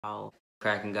Wow.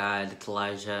 Cracking God, it's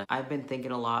Elijah. I've been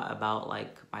thinking a lot about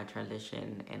like my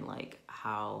transition and like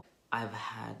how I've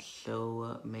had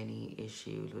so many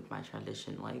issues with my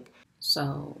transition.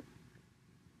 So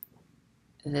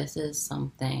this is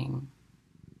something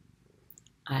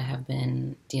I have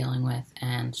been dealing with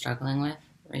and struggling with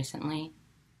recently,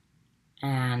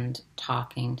 and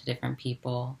talking to different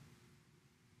people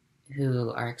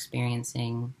who are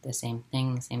experiencing the same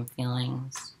thing, the same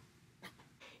feelings.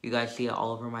 You guys see it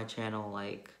all over my channel,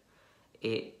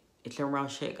 it's some real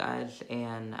shit, guys,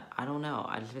 and I don't know.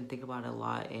 I just been thinking about it a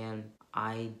lot, and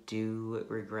I do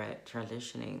regret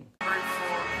transitioning.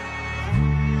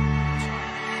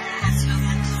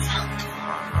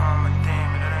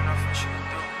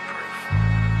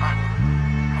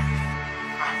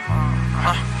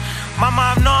 Mama,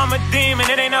 I know I'm a demon.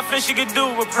 It ain't nothing she could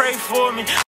do but pray for me.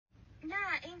 Yeah,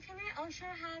 and can I also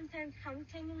have the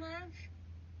something love?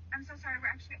 I'm so sorry, we're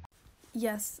actually...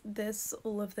 Yes,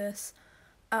 all of this.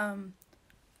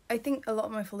 I think a lot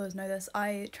of my followers know this.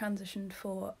 I transitioned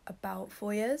for about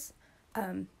 4 years.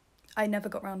 I never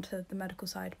got around to the medical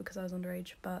side because I was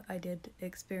underage, but I did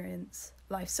experience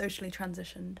life socially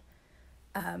transitioned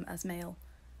as male.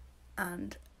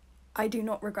 And I do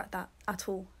not regret that at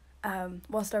all.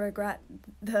 Whilst I regret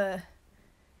the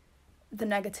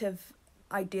negative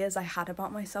ideas I had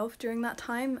about myself during that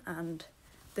time and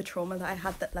the trauma that I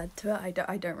had that led to it,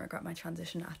 I don't regret my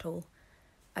transition at all.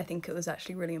 I think it was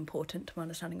actually really important to my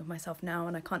understanding of myself now,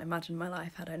 and I can't imagine my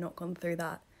life had I not gone through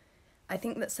that. I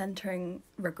think that centering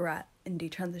regret in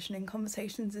detransitioning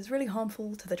conversations is really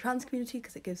harmful to the trans community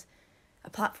because it gives a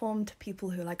platform to people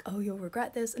who are like, oh, you'll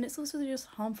regret this, and it's also just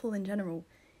harmful in general.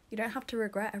 You don't have to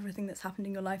regret everything that's happened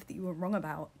in your life that you were wrong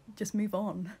about. Just move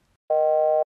on.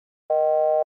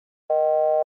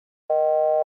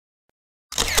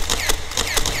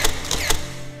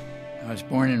 I was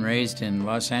born and raised in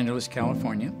Los Angeles,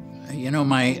 California. You know,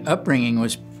 my upbringing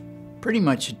was pretty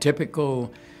much a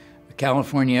typical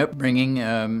California upbringing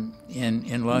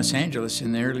in Los Angeles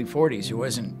in the early 40s. It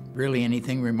wasn't really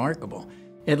anything remarkable.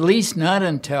 At least not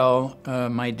until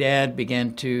my dad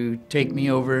began to take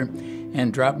me over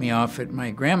and drop me off at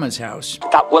my grandma's house.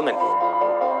 That woman. I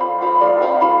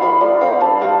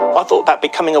thought that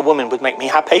becoming a woman would make me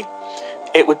happy.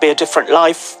 It would be a different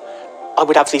life. I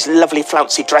would have these lovely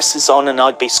flouncy dresses on and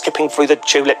I'd be skipping through the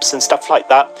tulips and stuff like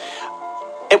that.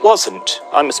 It wasn't.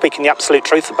 I'm speaking the absolute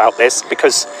truth about this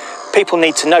because people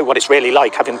need to know what it's really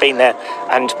like, having been there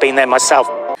and been there myself.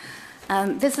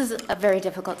 This is a very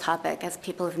difficult topic, as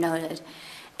people have noted,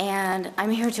 and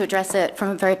I'm here to address it from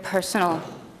a very personal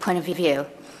point of view.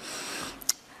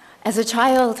 As a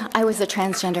child, I was a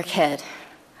transgender kid.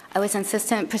 I was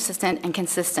insistent, persistent, and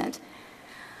consistent.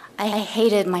 I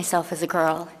hated myself as a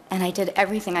girl, and I did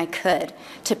everything I could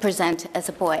to present as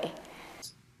a boy.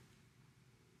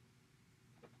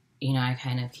 You know, I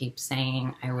kind of keep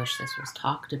saying, I wish this was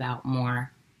talked about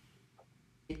more.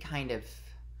 It kind of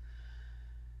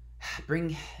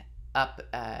bring up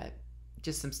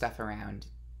just some stuff around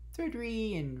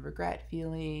surgery and regret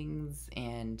feelings,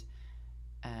 and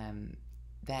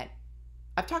that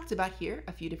I've talked about here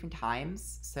a few different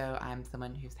times. So I'm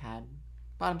someone who's had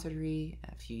bottom surgery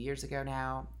a few years ago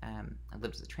now. I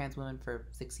lived as a trans woman for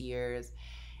 6 years,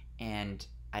 and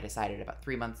I decided about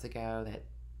 3 months ago that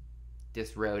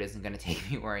this road isn't going to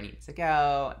take me where I need to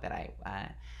go, that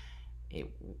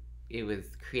it was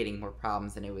creating more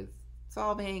problems than it was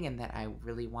solving, and that I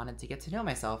really wanted to get to know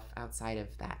myself outside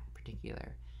of that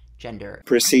particular gender.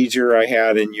 Procedure I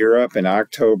had in Europe in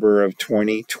October of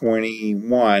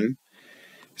 2021.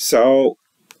 So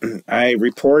I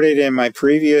reported in my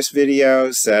previous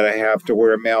videos that I have to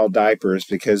wear male diapers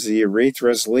because the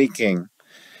urethra's leaking.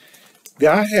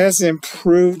 That has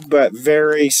improved, but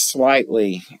very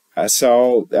slightly.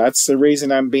 So that's the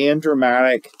reason I'm being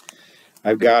dramatic.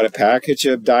 I've got a package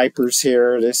of diapers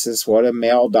here. This is what a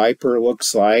male diaper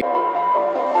looks like.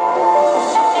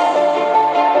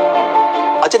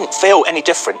 I didn't feel any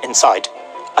different inside.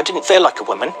 I didn't feel like a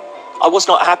woman. I was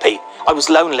not happy. I was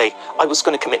lonely. I was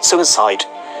going to commit suicide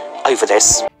over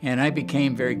this. And I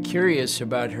became very curious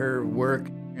about her work,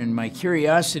 and my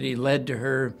curiosity led to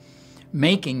her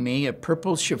making me a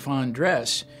purple chiffon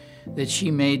dress that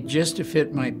she made just to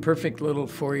fit my perfect little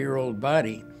 4-year-old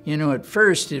body. You know, at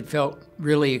first it felt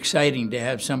really exciting to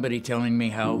have somebody telling me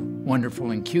how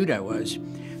wonderful and cute I was.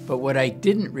 But what I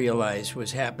didn't realize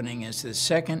was happening is the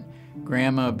second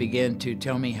Grandma began to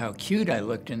tell me how cute I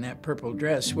looked in that purple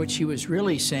dress, what she was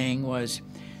really saying was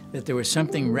that there was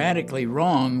something radically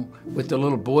wrong with the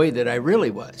little boy that I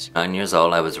really was. 9 years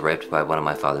old, I was raped by one of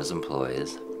my father's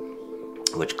employees,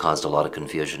 which caused a lot of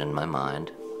confusion in my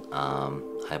mind.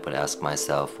 I would ask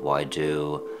myself, why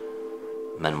do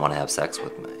men want to have sex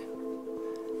with me?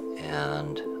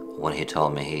 And when he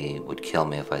told me he would kill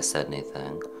me if I said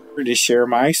anything. To share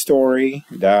my story,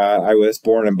 I was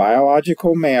born a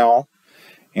biological male,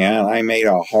 and I made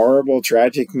a horrible,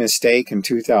 tragic mistake in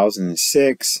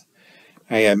 2006.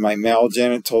 I had my male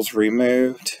genitals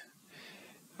removed.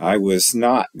 I was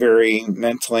not very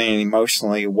mentally and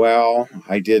emotionally well.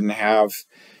 I didn't have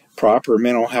proper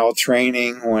mental health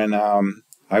training when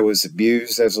I was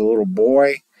abused as a little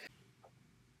boy.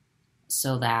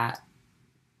 So that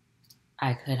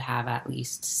I could have at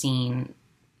least seen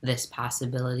this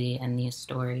possibility and these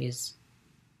stories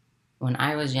when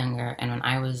I was younger and when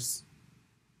I was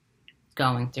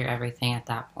going through everything at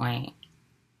that point.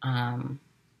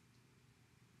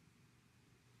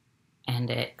 And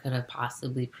it could have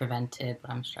possibly prevented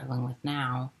what I'm struggling with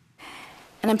now.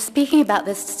 And I'm speaking about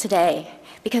this today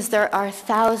because there are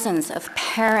thousands of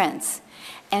parents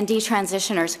and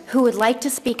detransitioners who would like to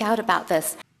speak out about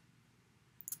this.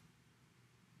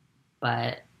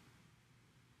 But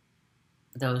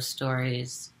those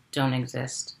stories don't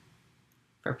exist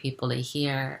for people to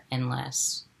hear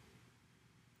unless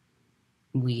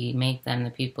we make them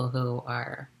the people who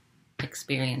are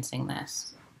experiencing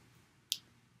this.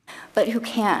 But who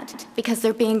can't because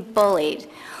they're being bullied,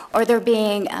 or they're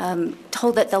being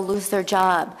told that they'll lose their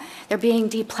job. They're being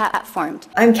deplatformed.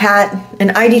 I'm Kat,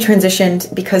 and I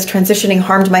detransitioned because transitioning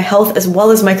harmed my health as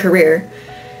well as my career.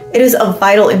 It is of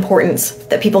vital importance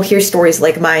that people hear stories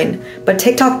like mine, but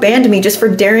TikTok banned me just for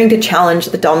daring to challenge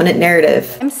the dominant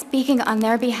narrative. I'm speaking on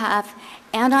their behalf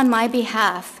and on my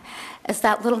behalf as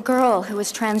that little girl who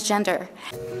is transgender.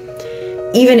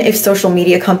 Even if social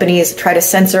media companies try to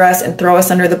censor us and throw us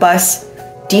under the bus,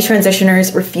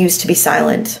 detransitioners refuse to be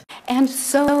silent. And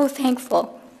so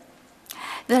thankful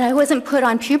that I wasn't put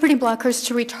on puberty blockers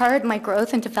to retard my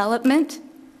growth and development.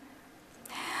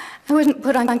 I wasn't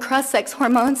put on cross-sex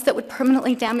hormones that would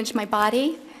permanently damage my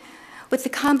body, with the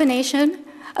combination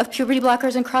of puberty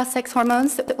blockers and cross-sex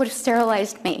hormones that would have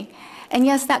sterilized me. And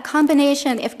yes, that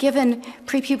combination, if given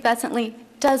prepubescently,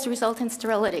 does result in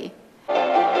sterility.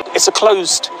 It's a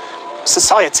closed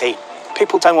society.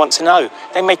 People don't want to know.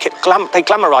 They make it they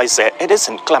glamorize it. It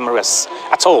isn't glamorous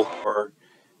at all. Or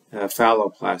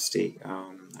phalloplasty.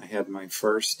 I had my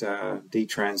first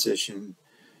detransition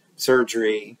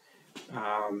surgery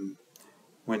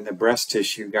when the breast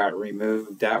tissue got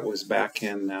removed. That was back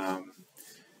in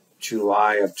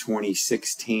July of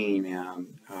 2016,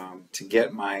 and to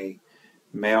get my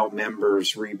male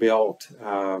members rebuilt,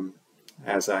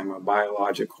 as I'm a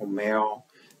biological male,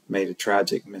 made a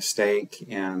tragic mistake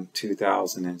in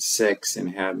 2006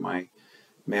 and had my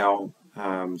male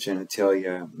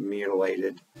genitalia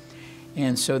mutilated.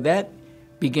 And so that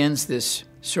begins this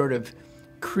sort of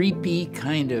creepy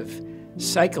kind of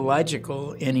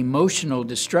psychological and emotional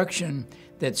destruction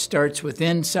that starts with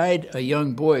inside a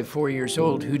young boy, 4 years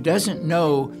old, who doesn't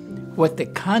know what the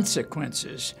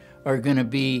consequences are going to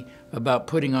be about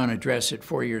putting on a dress at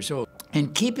 4 years old.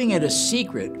 And keeping it a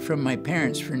secret from my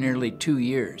parents for nearly 2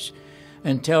 years,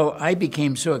 until I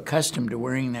became so accustomed to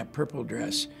wearing that purple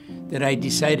dress that I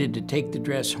decided to take the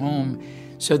dress home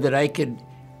so that I could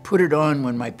put it on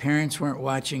when my parents weren't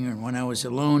watching or when I was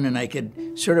alone, and I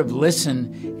could sort of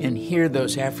listen and hear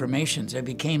those affirmations. I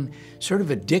became sort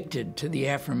of addicted to the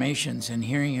affirmations and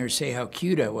hearing her say how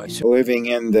cute I was. Living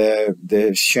in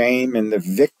the shame and the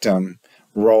victim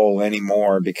role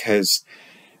anymore, because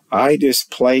I just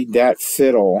played that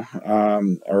fiddle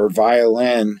or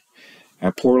violin.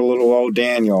 Poor little old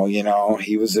Daniel, you know,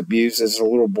 he was abused as a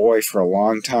little boy for a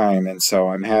long time, and so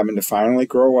I'm having to finally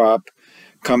grow up,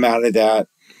 come out of that.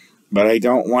 But I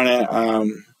don't want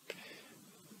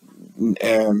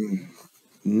to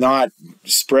not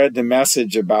spread the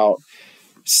message about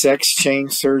sex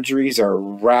change surgeries are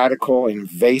radical,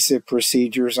 invasive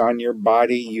procedures on your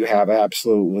body. You have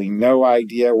absolutely no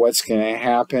idea what's going to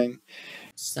happen.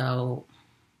 So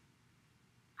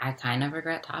I kind of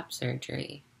regret top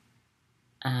surgery.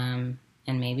 And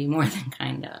maybe more than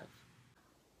kind of.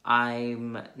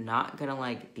 I'm not gonna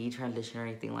like detransition or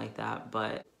anything like that,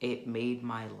 but it made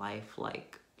my life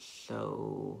like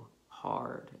so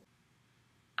hard.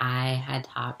 I had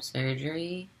top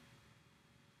surgery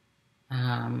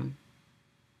in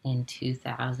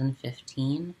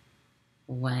 2015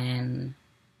 when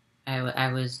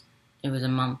it was a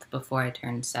month before I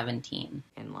turned 17.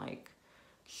 And like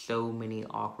so many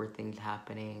awkward things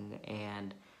happening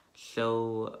and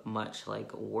so much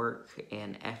like work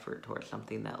and effort towards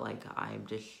something that like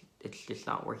it's just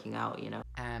not working out, you know?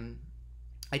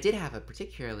 I did have a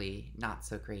particularly not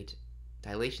so great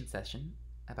dilation session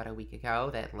about a week ago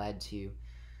that led to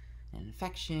an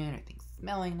infection or things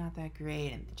smelling not that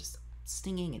great and just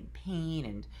stinging and pain.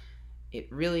 And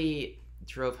it really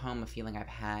drove home a feeling I've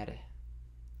had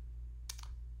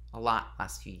a lot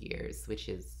last few years, which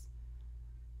is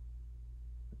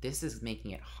this is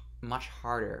making it much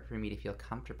harder for me to feel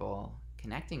comfortable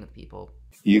connecting with people.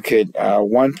 You could,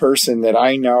 one person that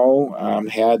I know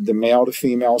had the male to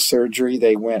female surgery.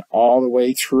 They went all the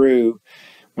way through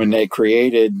when they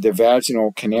created the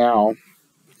vaginal canal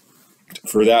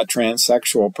for that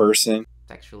transsexual person.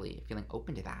 Sexually feeling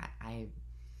open to that. I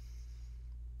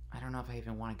don't know if I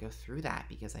even want to go through that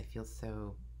because I feel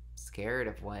so scared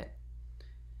of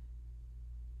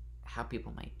how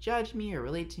people might judge me or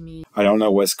relate to me. I don't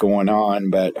know what's going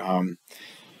on, but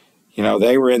you know,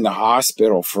 they were in the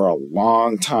hospital for a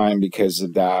long time because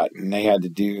of that, and they had to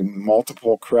do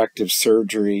multiple corrective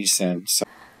surgeries. And so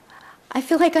I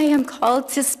feel like I am called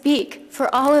to speak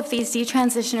for all of these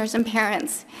detransitioners and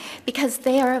parents because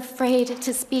they are afraid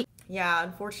to speak. Yeah,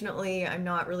 unfortunately, I'm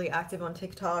not really active on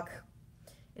TikTok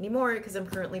anymore because I'm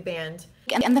currently banned.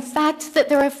 And the fact that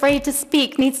they're afraid to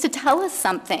speak needs to tell us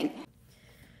something.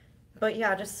 But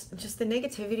yeah, just the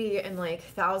negativity and like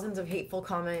thousands of hateful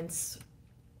comments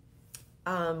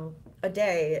a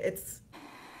day.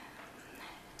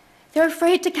 They're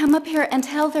afraid to come up here and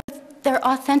tell their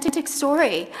authentic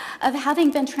story of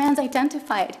having been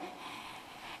trans-identified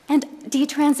and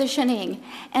detransitioning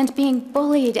and being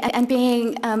bullied and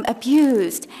being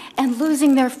abused and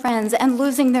losing their friends and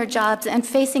losing their jobs and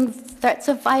facing threats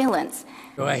of violence.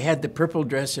 So I had the purple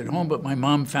dress at home, but my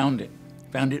mom found it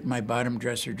in my bottom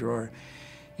dresser drawer.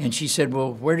 And she said,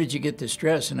 well, where did you get this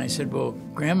dress? And I said, well,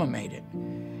 Grandma made it.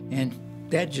 And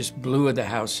that just blew the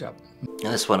house up.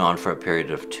 And this went on for a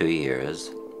period of 2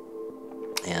 years.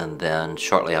 And then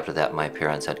shortly after that, my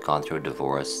parents had gone through a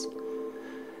divorce.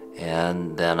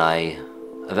 And then I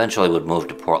eventually would move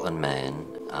to Portland, Maine,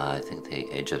 I think the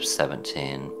age of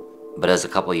 17. But as a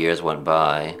couple of years went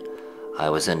by, I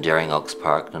was in Daring Oaks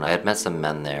Park, and I had met some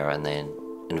men there, and they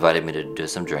invited me to do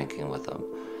some drinking with them.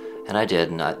 And I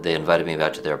did, and they invited me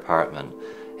back to their apartment,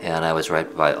 and I was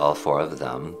right by all four of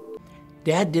them.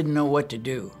 Dad didn't know what to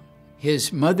do.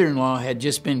 His mother-in-law had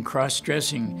just been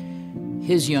cross-dressing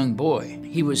his young boy.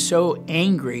 He was so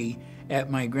angry at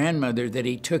my grandmother that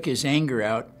he took his anger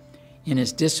out in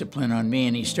his discipline on me,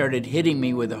 and he started hitting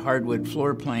me with a hardwood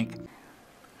floor plank.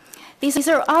 These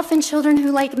are often children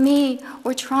who, like me,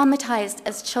 were traumatized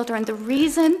as children. The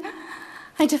reason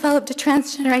I developed a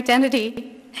transgender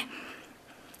identity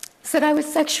is that I was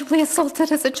sexually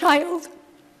assaulted as a child.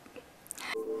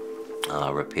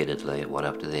 Repeatedly, one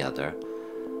after the other.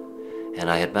 And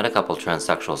I had met a couple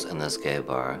transsexuals in this gay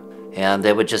bar, and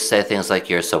they would just say things like,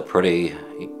 you're so pretty,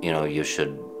 you know, you're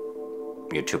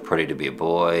too pretty to be a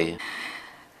boy.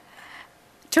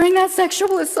 During that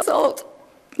sexual assault,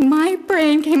 my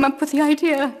brain came up with the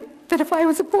idea that if I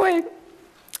was a boy,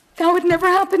 that would never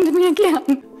happen to me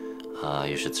again.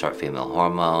 You should start female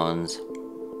hormones.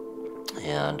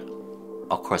 And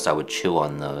of course I would chew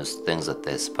on those things that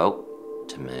they spoke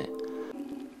to me.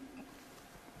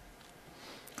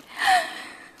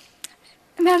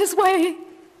 And that is why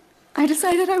I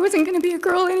decided I wasn't going to be a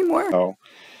girl anymore. So,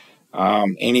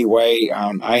 anyway,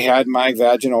 I had my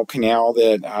vaginal canal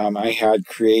that I had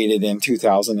created in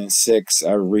 2006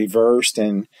 reversed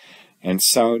and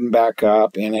sewn back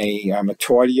up in a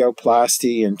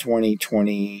metoidioplasty in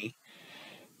 2020,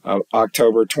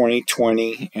 October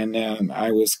 2020, and then I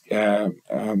was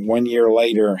 1 year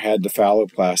later had the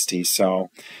phalloplasty. So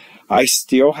I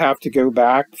still have to go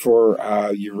back for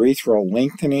urethral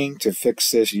lengthening to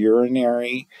fix this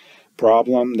urinary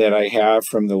problem that I have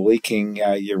from the leaking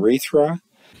urethra.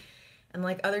 And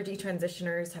like other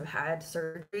detransitioners have had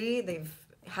surgery, they've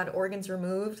had organs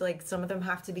removed, like some of them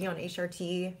have to be on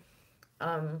HRT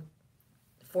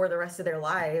for the rest of their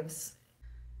lives.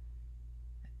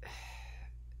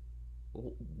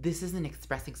 This isn't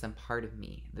expressing some part of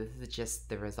me. This is just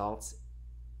the results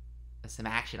of some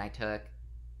action I took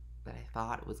that I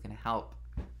thought was going to help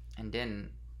and didn't.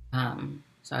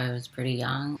 So I was pretty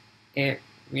young. It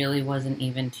really wasn't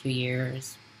even 2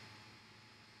 years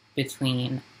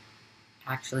between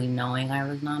actually knowing I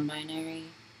was non-binary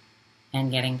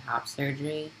and getting top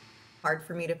surgery. Hard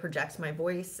for me to project my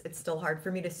voice. It's still hard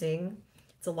for me to sing.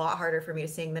 It's a lot harder for me to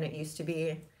sing than it used to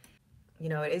be. You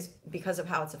know, it is because of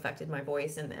how it's affected my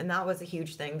voice, and that was a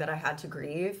huge thing that I had to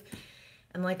grieve.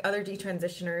 And like other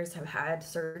detransitioners have had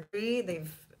surgery,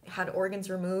 they've had organs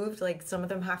removed, like some of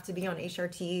them have to be on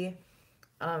HRT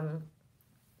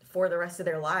for the rest of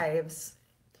their lives.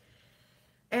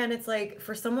 And it's like,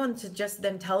 for someone to just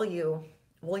then tell you,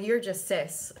 well, you're just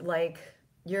cis, like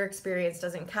your experience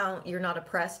doesn't count, you're not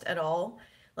oppressed at all.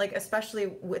 like especially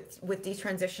with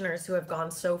detransitioners who have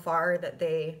gone so far that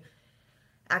they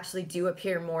actually do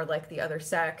appear more like the other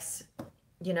sex,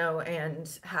 you know,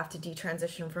 and have to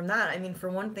detransition from that. I mean,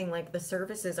 for one thing, like the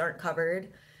services aren't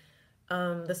covered.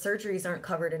 The surgeries aren't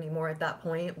covered anymore at that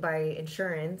point by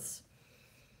insurance.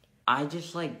 I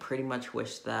just like pretty much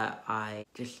wish that I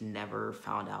just never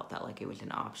found out that like it was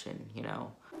an option, you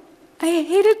know? I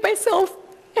hated myself.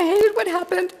 I hated what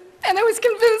happened. And I was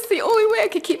convinced the only way I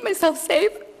could keep myself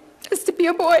safe is to be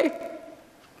a boy.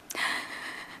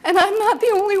 And I'm not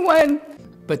the only one.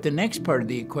 But the next part of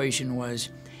the equation was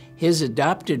his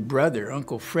adopted brother,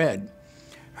 Uncle Fred,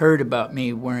 heard about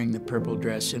me wearing the purple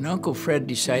dress, and Uncle Fred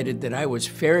decided that I was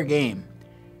fair game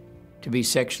to be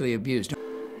sexually abused.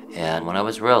 And when I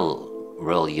was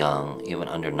real young, even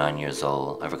under 9 years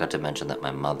old, I forgot to mention that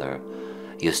my mother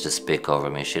used to speak over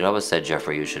me. She'd always say,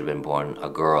 Jeffrey, you should have been born a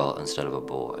girl instead of a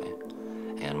boy.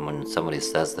 And when somebody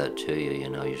says that to you, you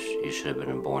know, you should have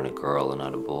been born a girl and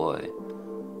not a boy.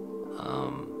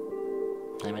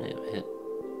 I mean,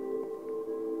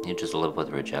 you just live with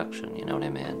rejection, you know what I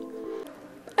mean?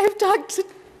 I've talked to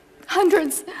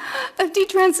hundreds of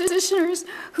detransitioners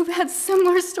who've had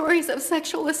similar stories of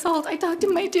sexual assault. I talked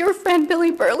to my dear friend Billy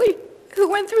Burley, who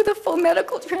went through the full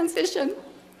medical transition.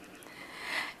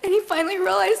 And he finally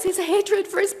realized his hatred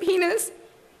for his penis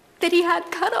that he had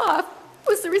cut off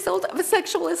was the result of a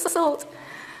sexual assault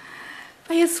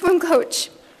by his swim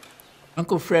coach.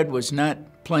 Uncle Fred was not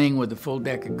playing with a full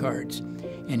deck of cards,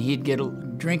 and he'd get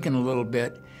drinking a little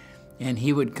bit, and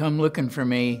he would come looking for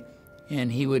me,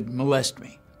 and he would molest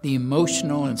me. The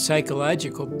emotional and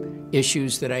psychological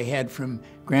issues that I had from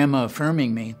Grandma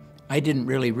affirming me, I didn't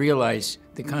really realize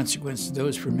the consequences of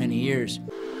those for many years.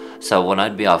 So when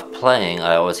I'd be off playing,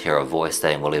 I always hear a voice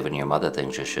saying, well, even your mother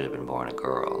thinks you should have been born a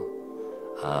girl.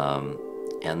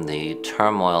 And the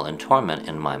turmoil and torment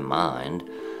in my mind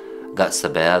got so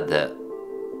bad that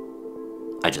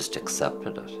I just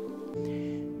accepted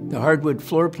it. The hardwood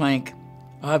floor plank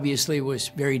obviously was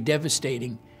very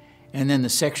devastating, and then the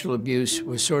sexual abuse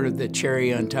was sort of the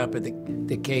cherry on top of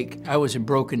the cake. I was a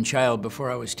broken child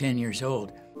before I was 10 years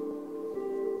old.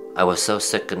 I was so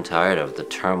sick and tired of the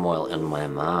turmoil in my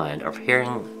mind, of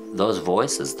hearing those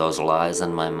voices, those lies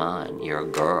in my mind. You're a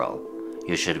girl.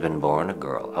 You should have been born a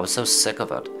girl. I was so sick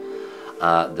of it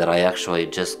that I actually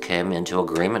just came into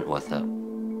agreement with it.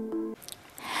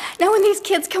 Now when these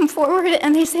kids come forward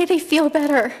and they say they feel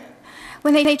better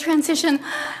when they transition,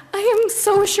 I am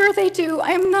so sure they do.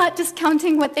 I am not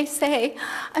discounting what they say.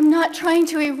 I'm not trying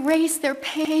to erase their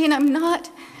pain. I'm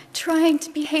not trying to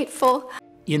be hateful.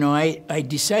 You know, I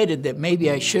decided that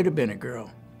maybe I should have been a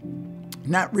girl,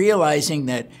 not realizing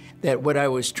that what I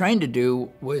was trying to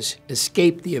do was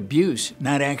escape the abuse,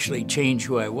 not actually change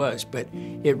who I was. But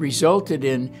it resulted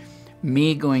in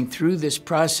me going through this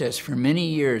process for many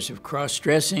years of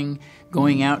cross-dressing,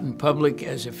 going out in public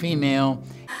as a female.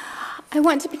 I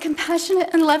want to be compassionate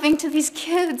and loving to these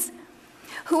kids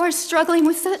who are struggling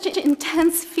with such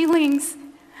intense feelings.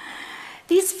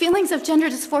 These feelings of gender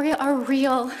dysphoria are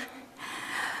real.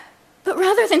 But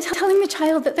rather than telling the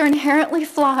child that they're inherently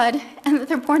flawed and that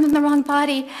they're born in the wrong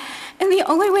body, and the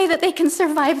only way that they can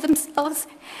survive themselves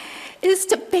is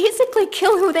to basically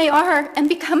kill who they are and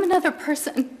become another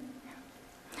person.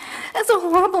 That's a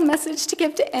horrible message to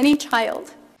give to any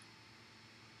child.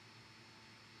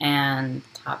 And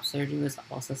top surgery was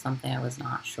also something I was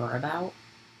not sure about.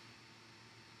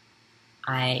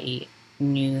 I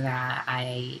knew that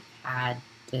I had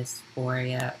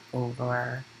dysphoria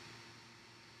over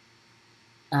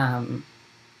kind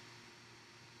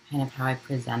of how I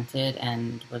presented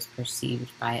and was perceived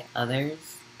by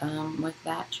others with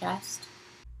that chest.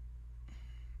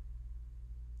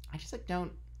 I just like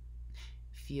don't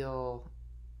feel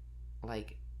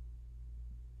like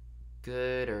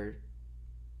good or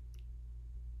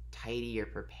tidy or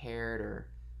prepared or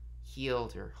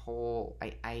healed or whole.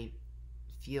 I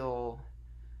feel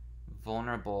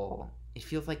vulnerable. It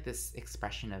feels like this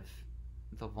expression of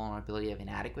the vulnerability of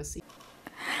inadequacy.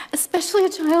 Especially a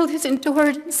child who's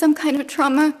endured some kind of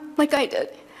trauma like I did.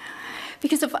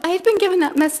 Because if I had been given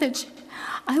that message,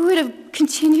 I would have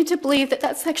continued to believe that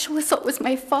that sexual assault was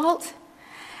my fault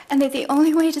and that the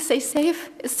only way to stay safe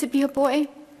is to be a boy.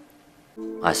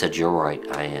 I said, you're right,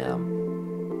 I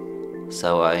am.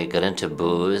 So I got into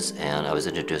booze, and I was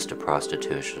introduced to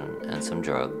prostitution and some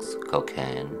drugs,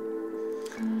 cocaine,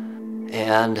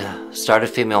 and started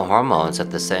female hormones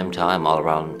at the same time, all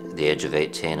around the age of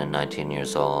 18 and 19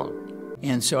 years old.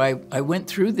 And so I went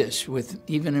through this with,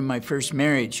 even in my first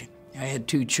marriage, I had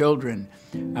 2 children.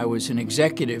 I was an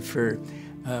executive for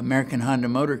American Honda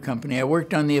Motor Company. I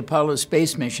worked on the Apollo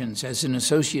space missions as an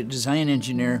associate design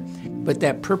engineer, but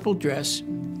that purple dress,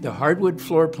 the hardwood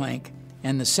floor plank,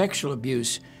 and the sexual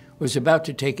abuse was about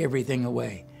to take everything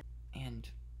away. And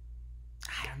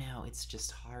I don't know, it's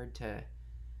just hard to...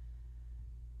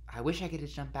 I wish I could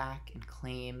just jump back and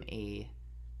claim a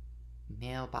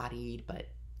male-bodied but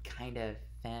kind of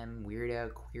femme,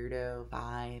 weirdo, queerdo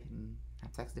vibe and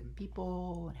have sex with different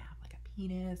people and have like a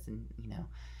penis and, you know...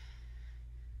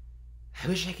 I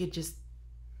wish I could just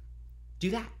do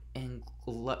that and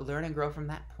learn and grow from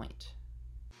that point.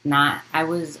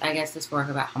 I guess this work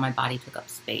about how my body took up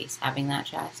space having that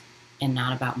chest, and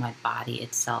not about my body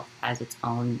itself as its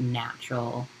own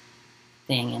natural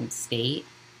thing and state.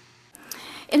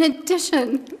 In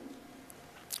addition,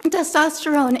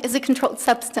 testosterone is a controlled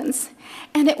substance,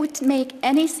 and it would make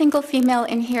any single female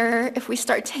in here, if we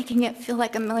start taking it, feel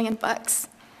like $1 million.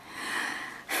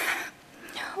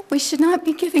 We should not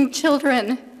be giving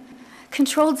children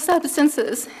controlled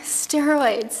substances,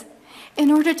 steroids,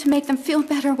 in order to make them feel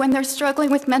better when they're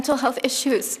struggling with mental health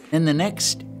issues. And the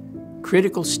next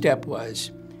critical step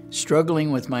was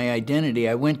struggling with my identity.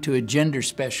 I went to a gender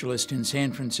specialist in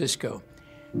San Francisco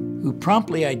who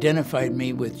promptly identified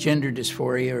me with gender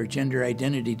dysphoria or gender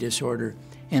identity disorder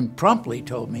and promptly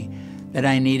told me that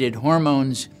I needed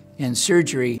hormones and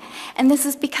surgery. And this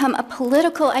has become a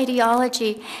political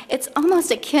ideology. It's almost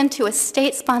akin to a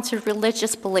state-sponsored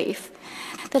religious belief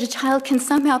that a child can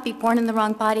somehow be born in the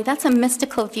wrong body. That's a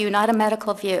mystical view, not a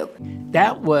medical view.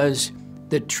 That was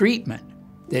the treatment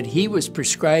that he was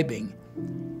prescribing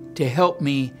to help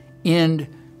me end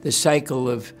the cycle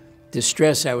of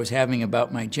distress I was having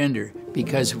about my gender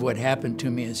because of what happened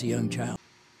to me as a young child.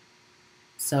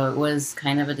 So it was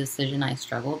kind of a decision I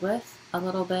struggled with a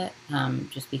little bit,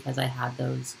 just because I had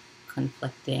those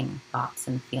conflicting thoughts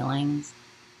and feelings.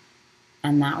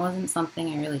 And that wasn't something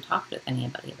I really talked with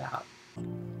anybody about.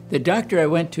 The doctor I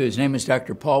went to, his name is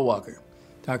Dr. Paul Walker.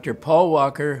 Dr. Paul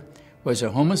Walker was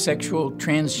a homosexual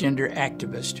transgender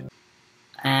activist.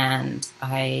 And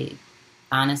I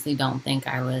honestly don't think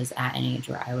I was at an age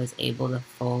where I was able to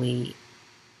fully,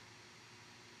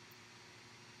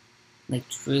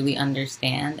 truly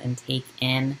understand and take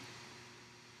in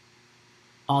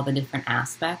all the different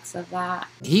aspects of that.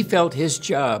 He felt his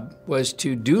job was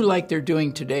to do like they're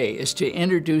doing today, is to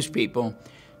introduce people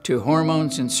to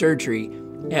hormones and surgery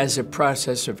as a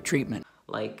process of treatment.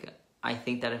 I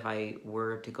think that if I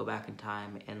were to go back in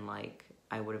time and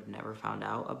I would have never found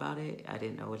out about it, I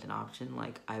didn't know it was an option,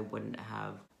 I wouldn't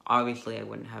have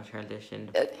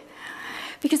transitioned.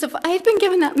 Because if I had been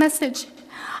given that message,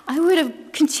 I would have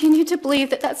continued to believe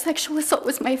that sexual assault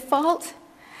was my fault,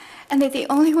 and that the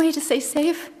only way to stay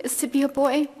safe is to be a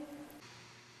boy.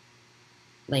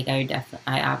 I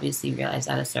obviously realized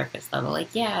at a surface level,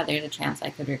 yeah, there's a chance I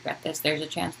could regret this. There's a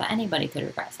chance that anybody could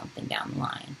regret something down the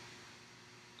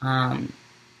line.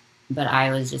 But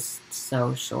I was just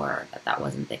so sure that that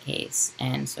wasn't the case,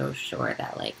 and so sure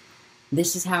that,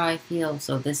 this is how I feel,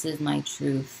 so this is my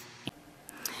truth.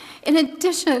 In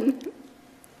addition,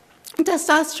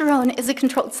 testosterone is a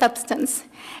controlled substance,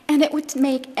 and it would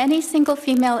make any single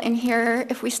female in here,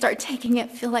 if we start taking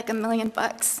it, feel like $1 million.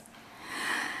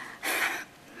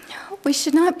 We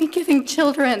should not be giving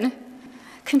children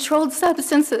controlled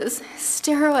substances,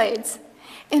 steroids,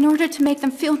 in order to make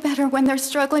them feel better when they're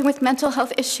struggling with mental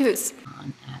health issues.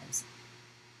 As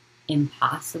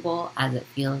impossible as it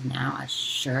feels now, as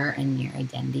sure in your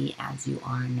identity as you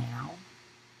are now,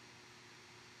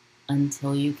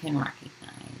 until you can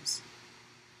recognize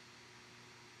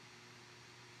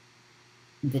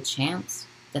the chance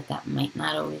that that might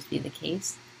not always be the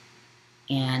case,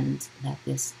 and that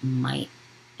this might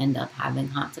end up having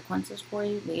consequences for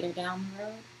you later down the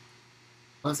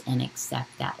road, and accept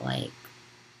that,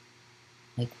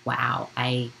 wow,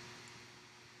 I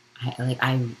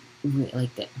really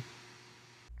like that.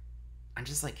 I'm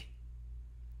just it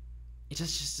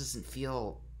just doesn't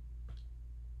feel,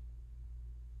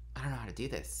 I don't know how to do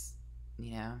this,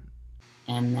 you know?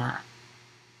 And that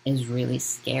is really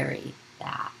scary,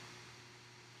 that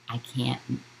I can't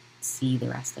see the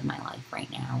rest of my life right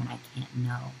now, and I can't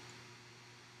know.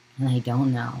 And I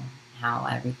don't know how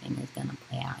everything is going to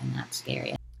play out, and that's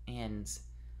scary. And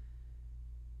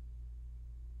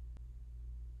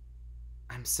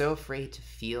I'm so afraid to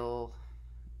feel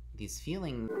these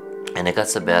feelings. And it got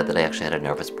so bad that I actually had a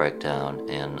nervous breakdown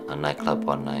in a nightclub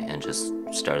one night and just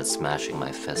started smashing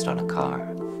my fist on a car.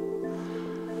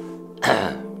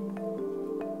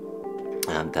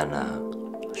 And then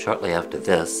shortly after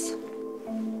this,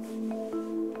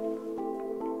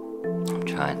 I'm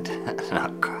trying to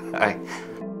not cry.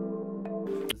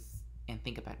 And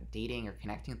think about dating or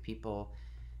connecting with people,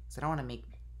 because I don't want to make,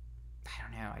 I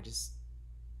don't know,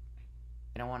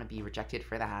 I don't want to be rejected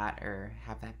for that or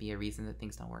have that be a reason that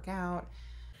things don't work out.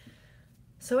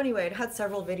 So anyway, I'd had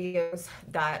several videos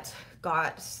that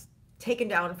got taken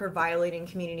down for violating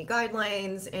community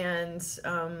guidelines, and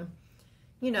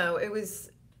you know, it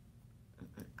was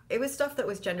stuff that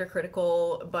was gender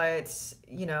critical, but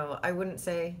you know, I wouldn't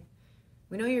say,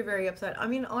 we know you're very upset. I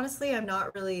mean, honestly, I'm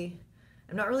not really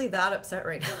that upset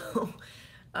right now.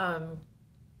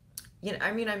 You know,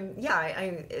 I mean,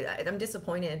 I'm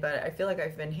disappointed, but I feel like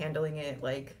I've been handling it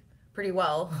like pretty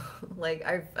well. Like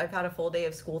I've had a full day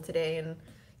of school today, and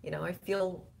you know, I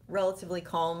feel relatively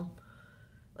calm,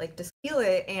 like to feel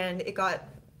it, and it got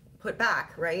put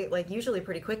back, right? Like usually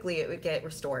pretty quickly it would get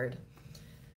restored.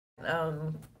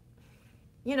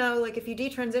 You know, like if you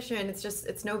detransition,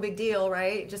 it's no big deal,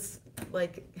 right? Just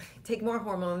like take more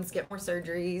hormones, get more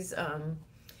surgeries.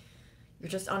 You're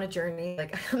just on a journey.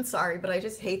 Like, I'm sorry, but I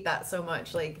just hate that so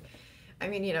much. Like, I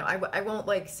mean, you know, I won't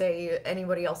like say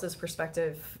anybody else's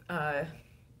perspective.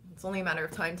 It's only a matter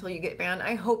of time till you get banned.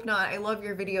 I hope not. I love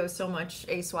your videos so much,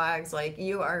 A-Swags. Like,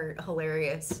 you are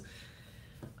hilarious.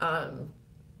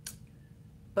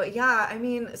 But yeah, I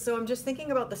mean, so I'm just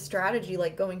thinking about the strategy,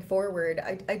 like going forward.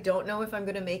 I don't know if I'm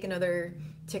gonna make another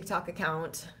TikTok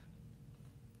account.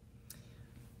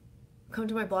 Come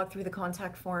to my blog through the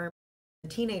contact form. A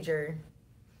teenager,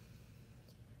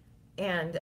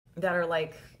 and that are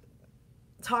like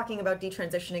talking about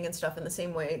detransitioning and stuff in the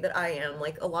same way that I am.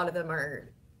 Like a lot of them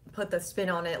are put the spin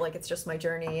on it like it's just my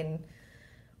journey and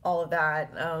all of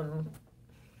that.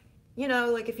 You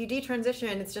know, like if you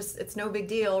detransition, it's no big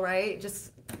deal, right?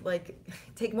 Just like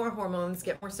take more hormones,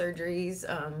 get more surgeries.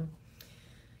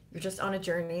 You're just on a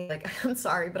journey. Like, I'm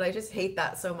sorry, but I just hate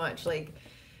that so much. Like,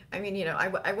 I mean, you know,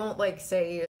 I won't like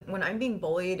say, when I'm being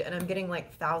bullied and I'm getting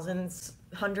like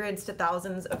hundreds to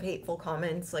thousands of hateful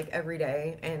comments like every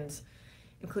day, and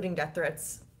including death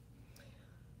threats.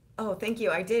 Oh, thank you.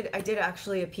 I did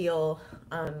actually appeal.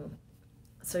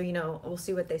 So, you know, we'll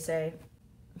see what they say.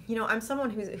 You know, I'm someone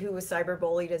who was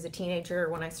cyberbullied as a teenager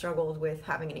when I struggled with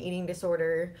having an eating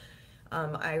disorder.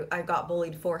 I got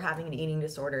bullied for having an eating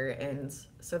disorder, and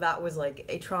so that was like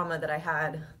a trauma that I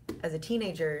had as a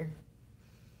teenager.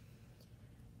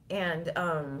 And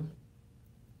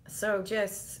so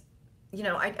just, you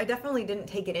know, I definitely didn't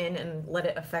take it in and let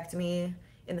it affect me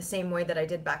in the same way that I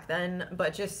did back then,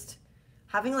 but just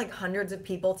having like hundreds of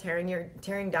people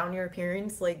tearing down your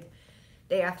appearance like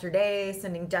day after day,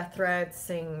 sending death threats,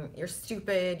 saying you're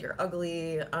stupid, you're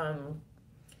ugly,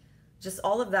 just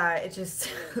all of that, it just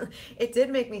it did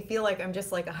make me feel like I'm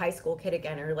just like a high school kid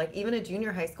again, or like even a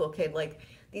junior high school kid. Like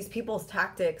these people's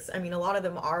tactics, I mean, a lot of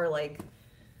them are like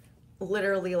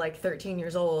literally like 13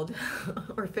 years old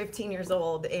or 15 years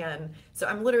old, and so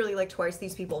I'm literally like twice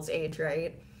these people's age,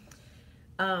 right?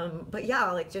 But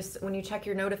yeah, like just when you check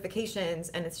your notifications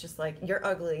and it's just like, you're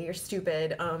ugly, you're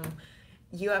stupid,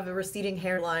 you have a receding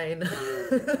hairline.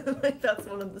 Like that's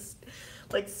one of the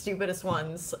like stupidest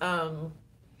ones.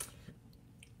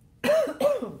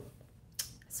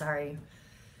 Sorry.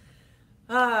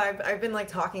 I've been like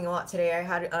talking a lot today. I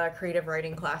had a creative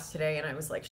writing class today, and I was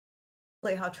like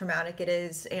how traumatic it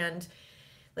is. And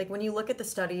like when you look at the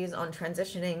studies on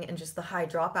transitioning and just the high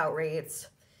dropout rates,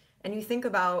 and you think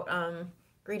about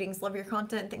greetings, love your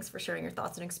content, thanks for sharing your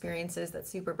thoughts and experiences, that's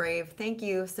super brave. Thank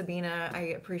you, Sabina,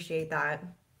 I appreciate that.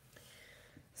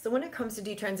 So when it comes to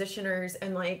detransitioners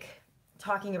and like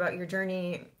talking about your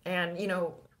journey, and you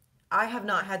know, I have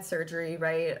not had surgery,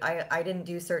 right? I didn't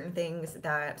do certain things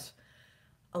that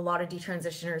a lot of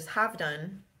detransitioners have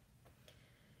done.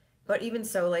 But even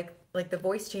so, like the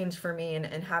voice change for me,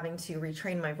 and having to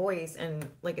retrain my voice, and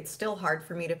like it's still hard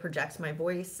for me to project my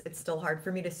voice. It's still hard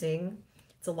for me to sing.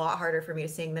 It's a lot harder for me to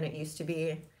sing than it used to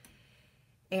be.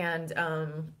 And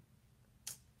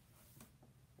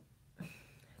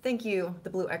thank you, the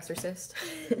Blue Exorcist.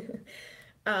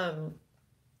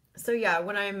 So yeah,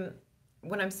 when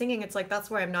I'm singing, it's like,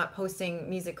 that's why I'm not posting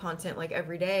music content like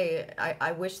every day.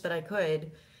 I wish that I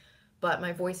could, but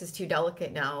my voice is too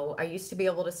delicate now. I used to be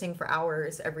able to sing for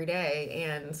hours every day,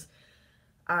 and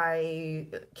I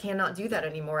cannot do that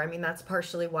anymore. I mean, that's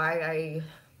partially why I,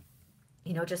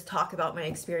 you know, just talk about my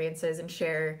experiences and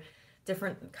share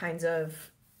different kinds of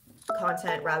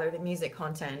content rather than music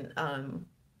content.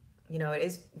 You know, it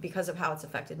is because of how it's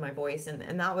affected my voice,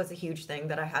 and that was a huge thing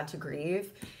that I had to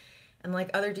grieve. And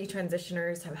like other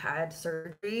detransitioners have had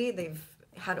surgery, they've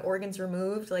had organs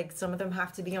removed, like some of them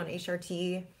have to be on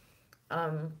HRT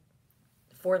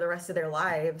for the rest of their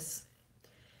lives.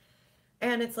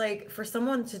 And it's like, for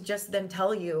someone to just then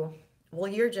tell you,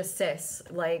 well, you're just cis,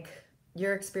 like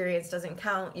your experience doesn't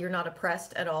count, you're not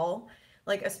oppressed at all.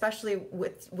 Like, especially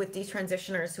with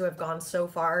detransitioners who have gone so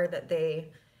far that they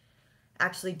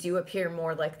actually do appear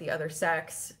more like the other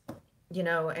sex, you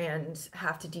know, and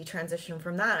have to detransition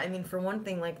from that. I mean, for one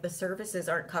thing, like, the services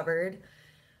aren't covered.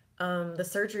 The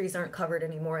surgeries aren't covered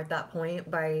anymore at that point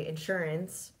by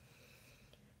insurance.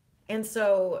 And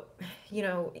so, you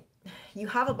know, you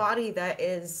have a body that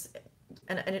is,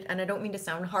 and I don't mean to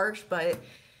sound harsh, but,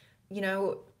 you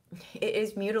know, it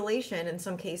is mutilation in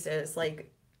some cases.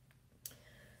 Like,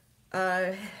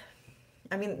 I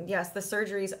mean, yes, the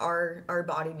surgeries are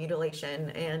body mutilation,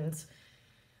 and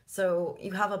so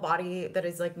you have a body that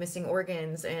is like missing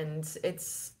organs, and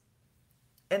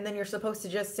then you're supposed to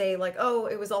just say like, oh,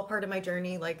 it was all part of my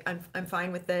journey, like I'm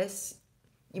fine with this.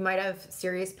 You might have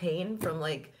serious pain from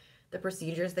like the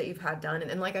procedures that you've had done,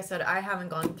 and like I said, I haven't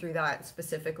gone through that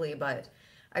specifically, but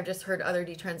I've just heard other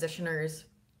detransitioners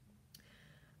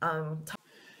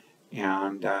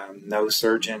and no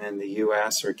surgeon in the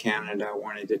US or Canada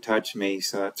wanted to touch me,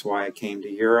 so that's why I came to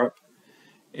Europe.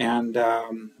 And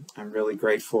I'm really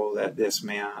grateful that this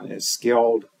man is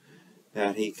skilled,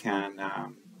 that he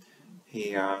can,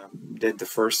 he did the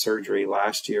first surgery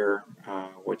last year,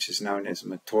 which is known as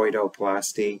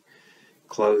metoidoplasty,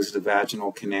 closed the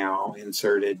vaginal canal,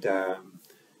 inserted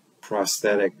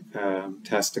prosthetic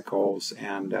testicles,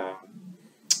 and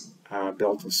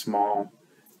built a small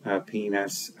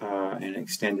penis and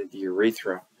extended the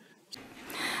urethra.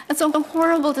 It's a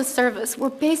horrible disservice. We're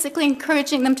basically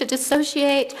encouraging them to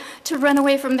dissociate, to run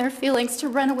away from their feelings, to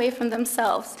run away from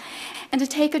themselves, and to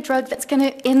take a drug that's going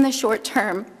to, in the short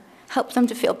term, help them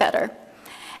to feel better,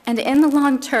 and in the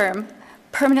long term,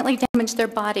 permanently damage their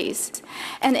bodies,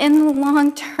 and in the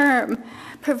long term,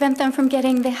 prevent them from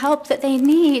getting the help that they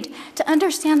need to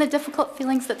understand the difficult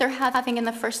feelings that they're having in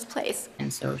the first place.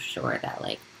 And so sure that,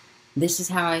 like, this is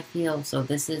how I feel, so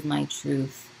this is my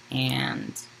truth,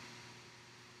 and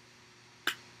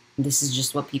this is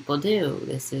just what people do.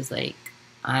 This is like,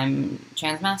 I'm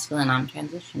transmasculine, I'm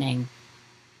transitioning,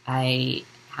 I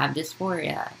have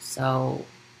dysphoria, so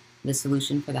the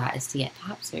solution for that is to get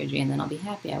top surgery, and then I'll be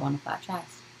happy. I want a flat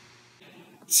chest.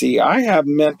 See, I have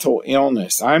mental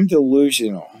illness. I'm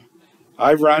delusional.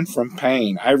 I run from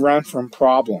pain. I run from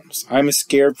problems. I'm a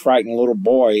scared, frightened little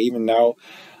boy, even though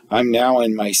I'm now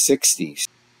in my 60s.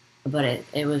 But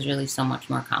it was really so much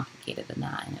more complicated than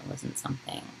that, and it wasn't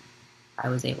something I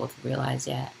was able to realize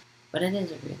yet. But it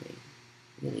is a really,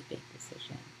 really big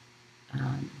decision.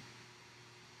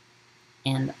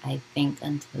 And I think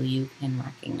until you can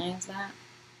recognize that,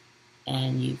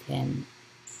 and you can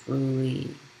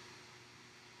truly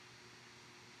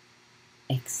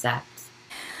accept.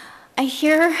 I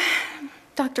hear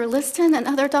Dr. Liston and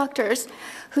other doctors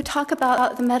who talk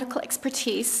about the medical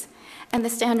expertise and the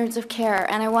standards of care,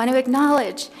 and I want to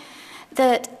acknowledge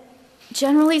that,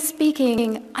 generally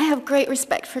speaking, I have great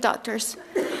respect for doctors.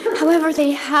 However,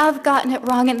 they have gotten it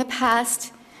wrong in the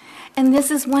past, and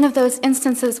this is one of those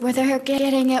instances where they're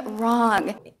getting it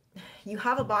wrong. You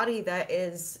have a body that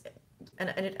is,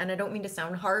 and I don't mean to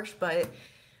sound harsh, but,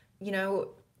 you know,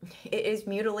 it is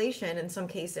mutilation in some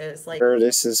cases. Like,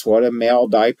 this is what a male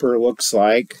diaper looks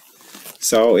like.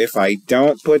 So if I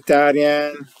don't put that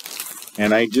in,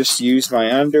 and I just use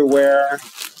my underwear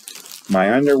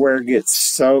gets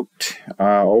soaked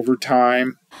over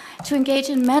time. To engage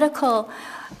in medical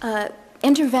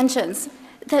interventions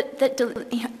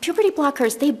puberty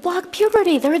blockers, they block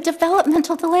puberty. They're a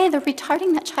developmental delay. They're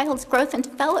retarding that child's growth and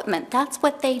development. That's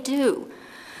what they do.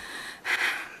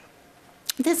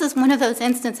 This is one of those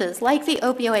instances, like the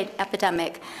opioid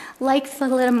epidemic, like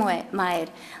thalidomide,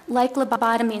 like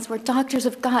lobotomies, where doctors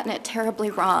have gotten it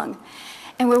terribly wrong,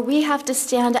 and where we have to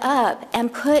stand up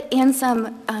and put in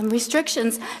some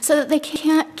restrictions so that they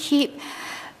can't keep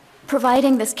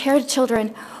providing this care to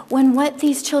children when what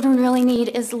these children really need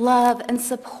is love and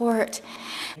support.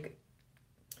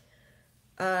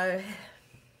 I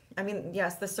mean,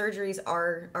 yes, the surgeries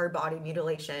are body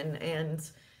mutilation, and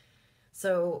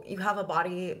so you have a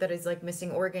body that is like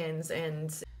missing organs,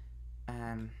 and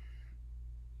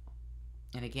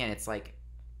again, it's like,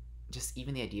 just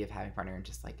even the idea of having a partner and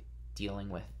just like dealing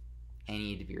with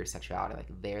any of your sexuality,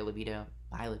 like their libido,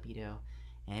 my libido,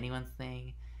 anyone's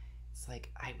thing, it's like,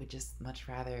 I would just much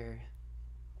rather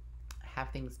have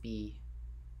things be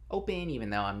open, even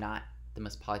though I'm not the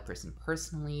most poly person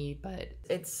personally, but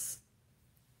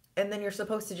and then you're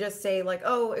supposed to just say like,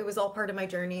 oh, it was all part of my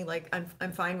journey, like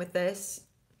I'm fine with this.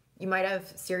 You might have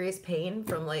serious pain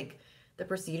from like the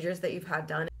procedures that you've had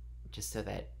done. Just so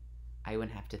that I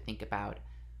wouldn't have to think about,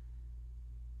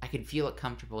 I could feel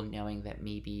comfortable knowing that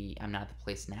maybe I'm not at the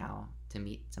place now to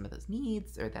meet some of those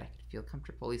needs, or that I could feel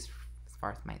comfortable, at least as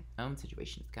far as my own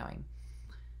situation is going.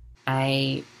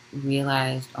 I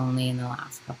realized only in the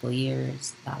last couple of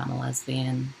years that I'm a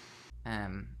lesbian.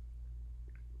 No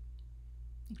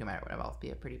matter what, I'll also be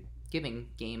a pretty giving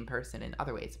game person in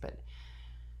other ways, but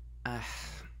I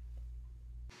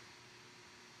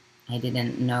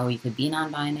didn't know you could be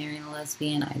non-binary and a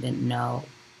lesbian. I didn't know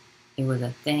it was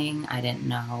a thing. I didn't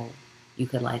know you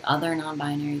could like other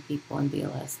non-binary people and be a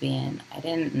lesbian. I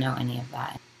didn't know any of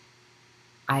that.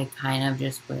 I kind of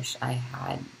just wish I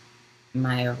had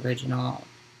my original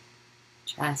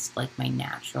chest, like my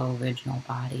natural original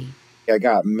body. I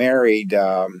got married.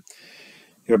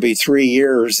 It'll be 3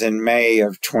 years in May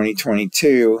of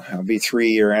 2022. It'll be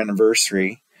 3-year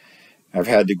anniversary. I've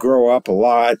had to grow up a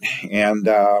lot, and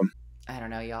I don't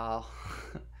know, y'all.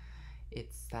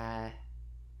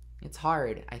 It's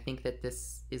hard. I think that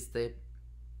this is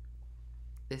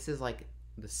like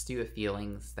the stew of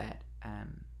feelings that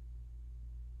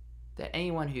that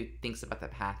anyone who thinks about the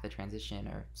path of transition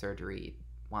or surgery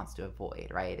wants to avoid,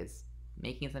 right? Is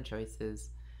making some choices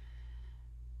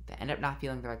that end up not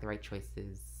feeling like the right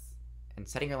choices, and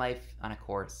setting your life on a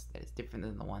course that is different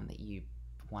than the one that you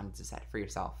wanted to set for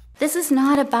yourself. This is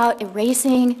not about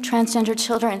erasing transgender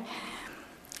children.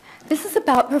 This is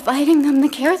about providing them the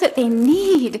care that they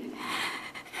need.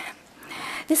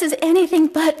 This is anything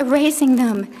but erasing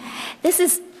them. This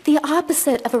is the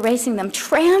opposite of erasing them.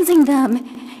 Transing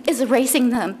them is erasing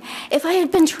them. If I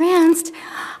had been transed,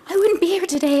 I wouldn't be here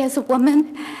today as a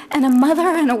woman and a mother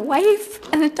and a wife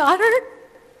and a daughter.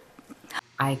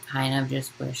 I kind of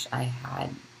just wish I had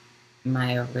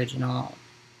my original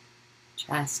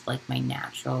chest, like my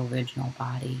natural original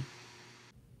body.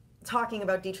 Talking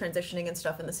about detransitioning and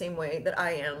stuff in the same way that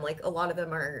I am, like a lot of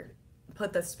them are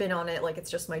put the spin on it like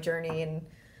it's just my journey and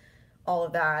all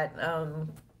of that.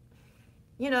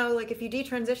 You know, like if you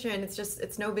detransition,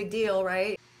 it's no big deal,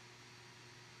 right?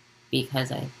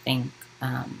 Because I think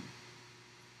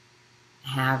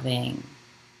having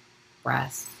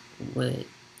breasts would,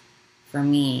 for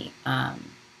me, are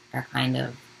kind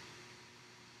of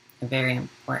very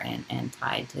important and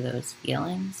tied to those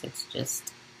feelings.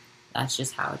 That's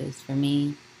just how it is for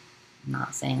me. I'm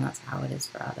not saying that's how it is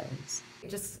for others.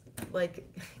 Just like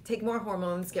take more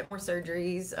hormones, get more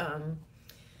surgeries.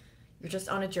 You're just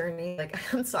on a journey. Like,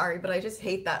 I'm sorry, but I just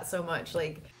hate that so much.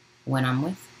 Like, when I'm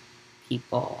with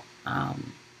people,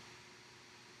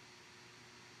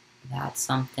 that's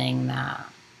something that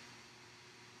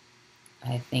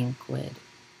I think would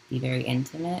be very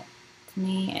intimate to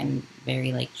me and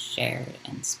very like shared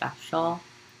and special.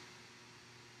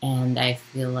 And I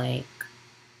feel like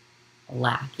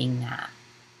lacking that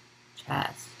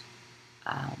chest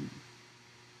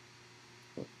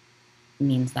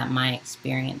means that my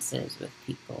experiences with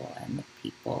people and the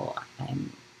people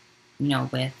I'm,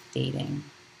 with, dating,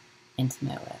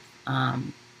 intimate with,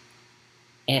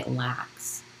 it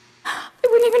lacks. I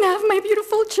wouldn't even have my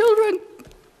beautiful children.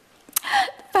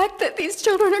 The fact that these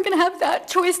children are going to have that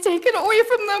choice taken away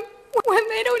from them when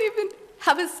they don't even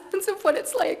have a sense of what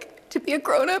it's like to be a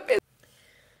grown-up.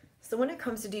 So when it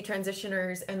comes to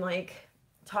detransitioners and like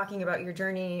talking about your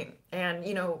journey, and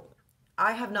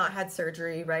I have not had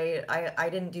surgery, right? I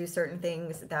didn't do certain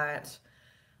things that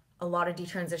a lot of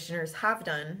detransitioners have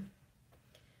done.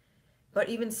 But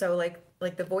even so, like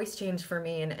the voice change for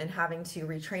me and having to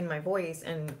retrain my voice,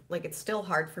 and like it's still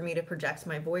hard for me to project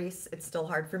my voice. It's still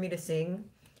hard for me to sing.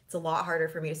 It's a lot harder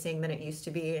for me to sing than it used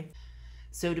to be.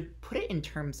 So to put it in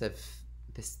terms of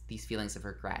these feelings of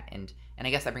regret, and I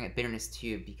guess I bring up bitterness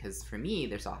too, because for me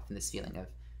there's often this feeling of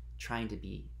trying to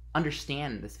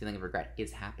understand this feeling of regret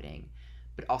is happening,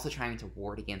 but also trying to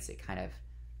ward against it kind of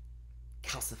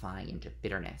calcifying into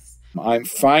bitterness. I'm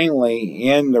finally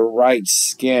in the right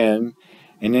skin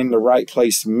and in the right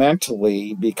place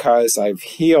mentally because I've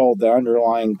healed the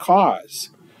underlying cause.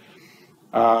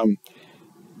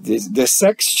 The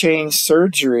sex change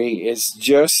surgery is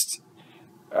just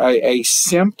a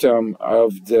symptom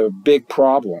of the big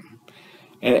problem.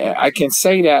 And I can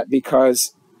say that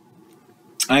because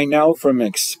I know from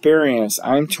experience.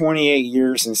 I'm 28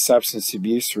 years in substance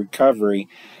abuse recovery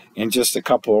in just a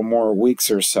couple of more weeks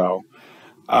or so.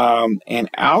 And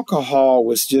alcohol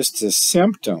was just a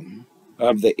symptom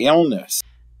of the illness.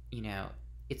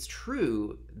 It's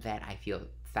true that I feel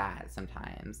sad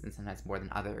sometimes, and sometimes more than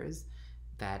others,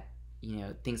 that,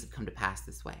 things have come to pass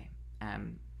this way.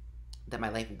 That my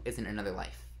life isn't another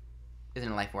life.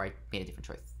 Isn't a life where I made a different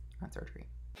choice around surgery.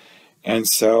 And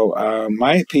so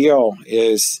my appeal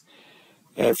is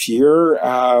if you're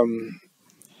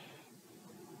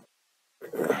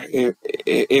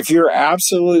if you're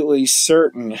absolutely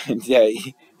certain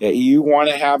that you want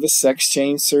to have a sex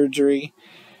change surgery,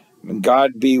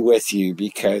 God be with you,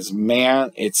 because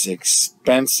man, it's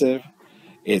expensive.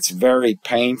 It's very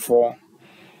painful.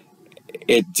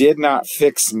 It did not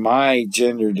fix my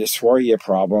gender dysphoria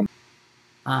problem.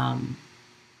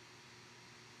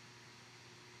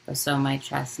 So my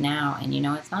chest now, and you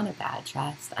know, it's not a bad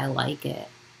chest. I like it.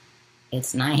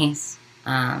 It's nice.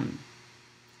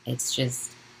 It's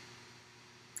just,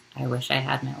 I wish I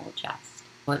had my old chest.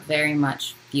 What very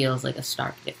much feels like a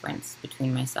stark difference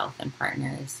between myself and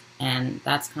partners, and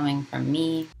that's coming from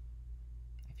me.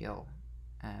 I feel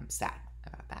sad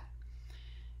about that.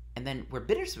 And then where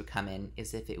bitters would come in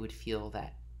is if it would feel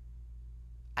that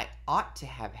I ought to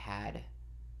have had,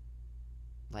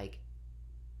 like,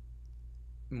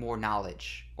 more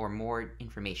knowledge or more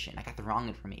information. I got the wrong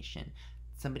information.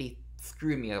 Somebody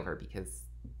screwed me over because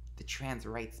the trans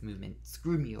rights movement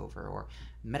screwed me over, or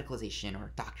medicalization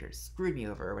or doctors screwed me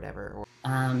over, or whatever. Or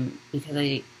because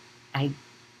I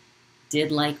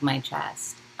did like my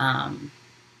chest.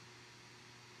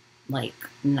 Like,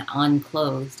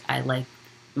 unclothed, I liked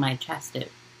my chest.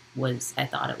 I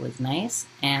thought it was nice,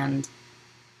 and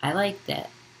I liked it.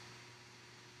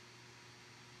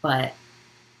 But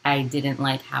I didn't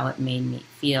like how it made me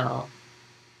feel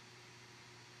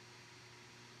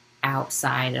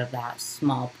outside of that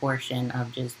small portion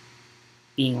of just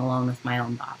being alone with my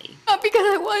own body. Not because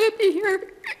I want to be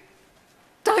here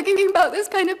talking about this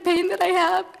kind of pain that I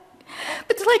have,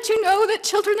 but to let you know that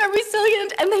children are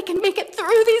resilient and they can make it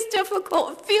through these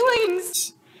difficult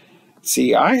feelings.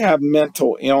 See, I have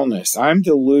mental illness. I'm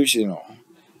delusional.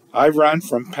 I run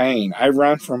from pain. I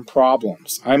run from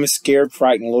problems. I'm a scared,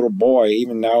 frightened little boy,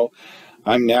 even though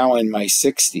I'm now in my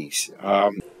 60s.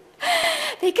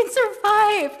 They can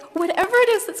survive whatever it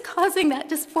is that's causing that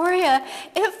dysphoria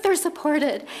if they're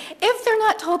supported, if they're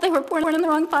not told they were born in the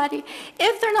wrong body,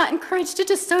 if they're not encouraged to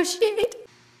dissociate.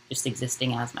 Just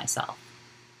existing as myself.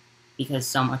 Because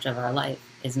so much of our life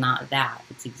is not that.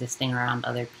 It's existing around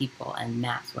other people, and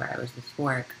that's where I was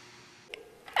dysphoric.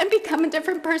 And become a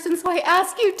different person. So I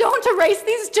ask you, don't erase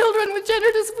these children with gender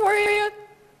dysphoria.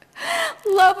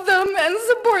 Love them and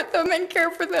support them and care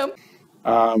for them.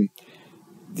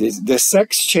 The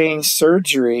sex change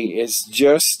surgery is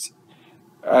just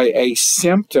a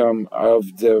symptom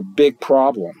of the big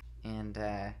problem. And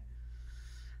I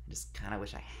just kind of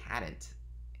wish I hadn't,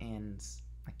 and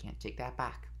I can't take that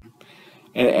back.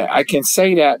 And I can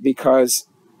say that because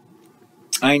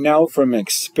I know from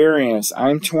experience.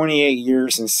 I'm 28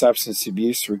 years in substance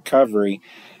abuse recovery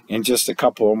in just a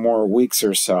couple of more weeks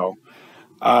or so.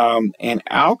 And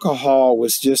alcohol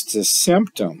was just a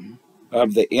symptom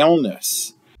of the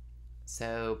illness.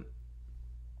 So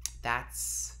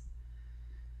that's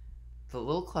the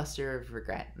little cluster of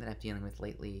regret that I'm dealing with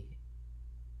lately,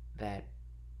 that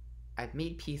I've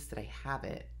made peace that I have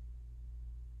it,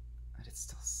 but it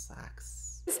still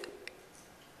sucks. It's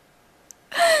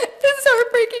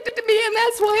heartbreaking to me, and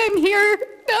that's why I'm here.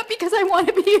 Not because I want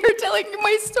to be here telling you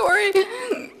my story.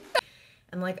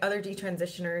 And like other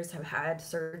detransitioners have had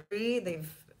surgery,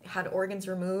 they've had organs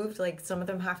removed, like some of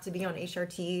them have to be on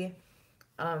HRT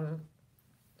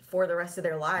for the rest of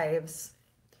their lives.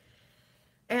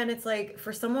 And it's like,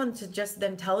 for someone to just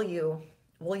then tell you,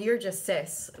 well, you're just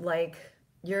cis, like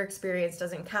your experience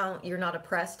doesn't count, you're not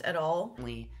oppressed at all.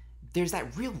 There's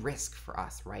that real risk for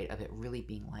us, right, of it really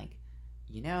being like,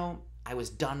 you know, I was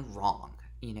done wrong,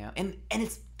 you know, and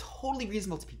it's totally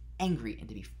reasonable to be angry and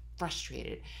to be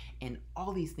frustrated and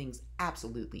all these things.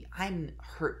 Absolutely. I'm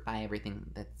hurt by everything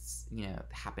that's, you know,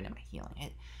 happened in my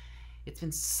healing. It's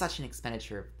been such an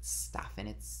expenditure of stuff, and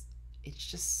it's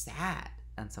just sad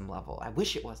on some level. I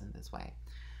wish it wasn't this way.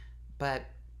 But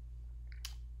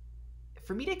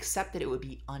for me to accept that it would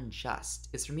be unjust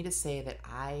is for me to say that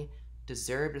I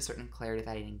deserved a certain clarity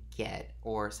that I didn't get,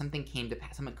 or something came to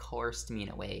pass, someone coerced me in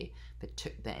a way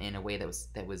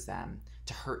that was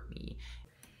to hurt me.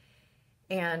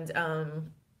 And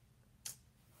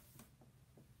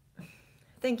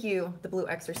thank you, the Blue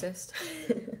Exorcist.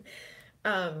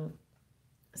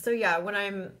 So yeah, when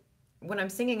I'm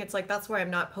singing, it's like, that's why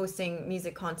I'm not posting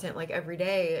music content like every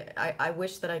day. I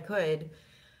wish that I could,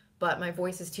 but my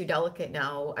voice is too delicate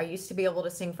now. I used to be able to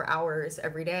sing for hours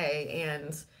every day,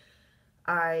 and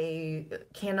I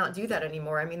cannot do that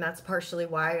anymore. I mean, that's partially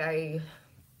why I,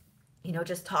 you know,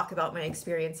 just talk about my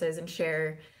experiences and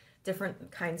share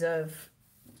different kinds of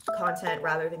content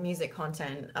rather than music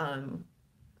content.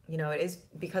 You know, it is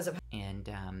because of... And,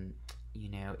 you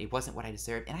know, it wasn't what I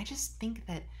deserved. And I just think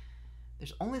that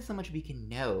there's only so much we can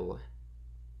know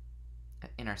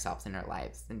in ourselves, in our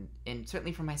lives. And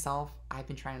certainly for myself, I've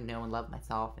been trying to know and love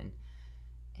myself.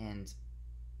 And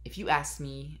if you asked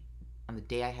me on the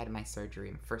day I had my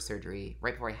surgery, my first surgery,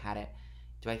 right before I had it,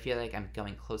 do I feel like I'm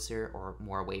going closer or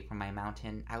more away from my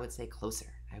mountain? I would say closer.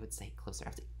 I would say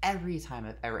every time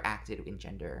I've ever acted in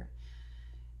gender,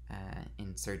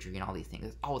 in surgery and all these things,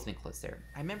 it's always been closer.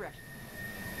 I remember actually...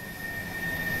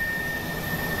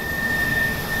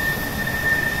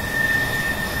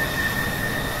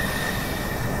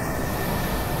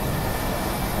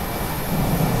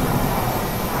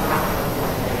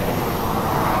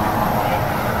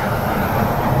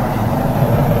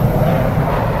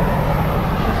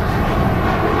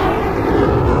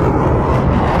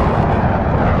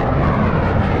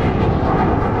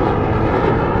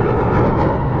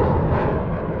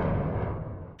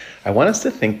 I want us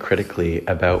to think critically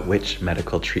about which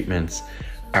medical treatments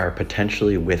are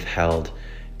potentially withheld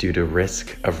due to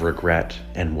risk of regret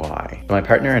and why. My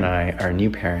partner and I are new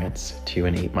parents to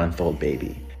an 8-month-old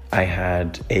baby. I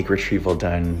had egg retrieval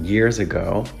done years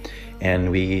ago, and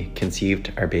we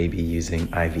conceived our baby using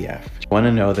IVF. I want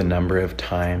to know the number of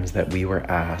times that we were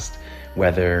asked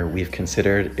whether we've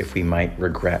considered if we might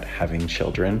regret having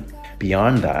children.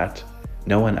 Beyond that,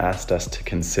 no one asked us to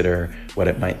consider what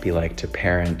it might be like to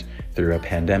parent through a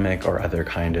pandemic or other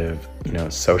kind of,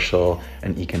 social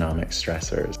and economic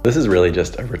stressors. This is really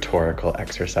just a rhetorical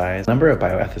exercise. A number of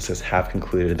bioethicists have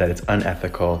concluded that it's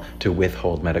unethical to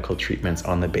withhold medical treatments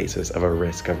on the basis of a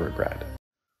risk of regret.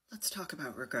 Let's talk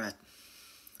about regret.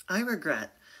 I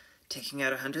regret taking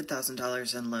out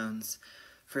 $100,000 in loans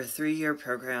for a 3-year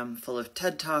program full of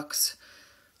TED Talks,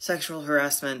 sexual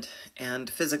harassment, and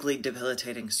physically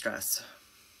debilitating stress.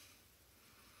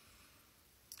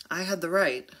 I had the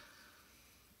right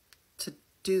to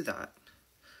do that.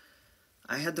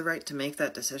 I had the right to make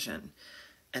that decision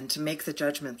and to make the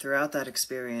judgment throughout that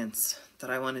experience that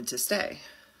I wanted to stay.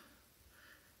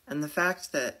 And the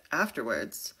fact that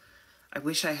afterwards, I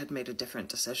wish I had made a different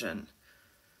decision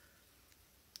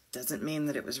doesn't mean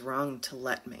that it was wrong to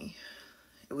let me.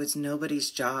 It was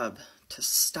nobody's job to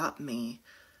stop me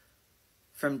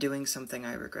from doing something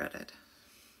I regretted.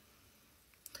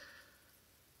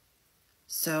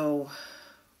 So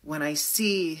when I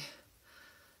see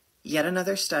yet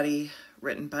another study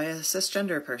written by a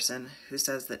cisgender person who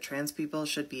says that trans people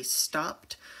should be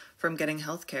stopped from getting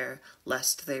health care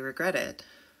lest they regret it.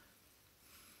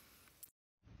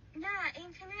 Yeah,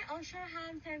 and can I also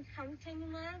have the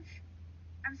counting love?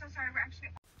 I'm so sorry, we're actually...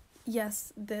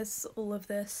 Yes, all of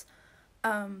this.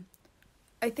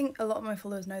 I think a lot of my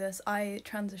followers know this. I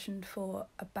transitioned for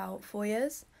about 4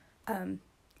 years.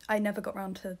 I never got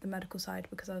around to the medical side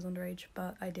because I was underage,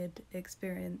 but I did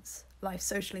experience life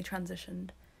socially transitioned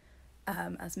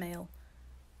as male.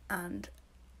 And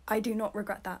I do not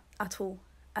regret that at all.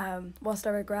 Whilst I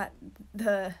regret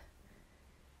the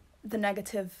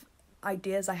negative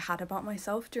ideas I had about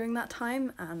myself during that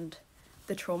time and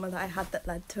the trauma that I had that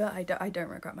led to it, I don't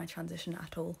regret my transition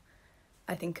at all.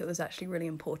 I think it was actually really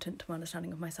important to my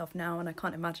understanding of myself now, and I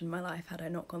can't imagine my life had I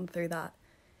not gone through that.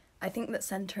 I think that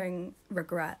centering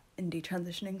regret in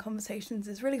detransitioning conversations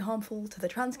is really harmful to the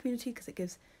trans community because it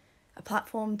gives a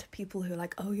platform to people who are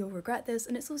like, oh, you'll regret this,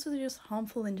 and it's also just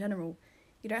harmful in general.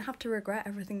 You don't have to regret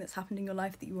everything that's happened in your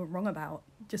life that you were wrong about.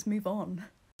 Just move on.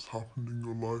 Happened in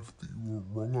your life that you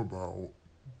were wrong about.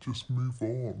 Just move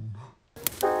on.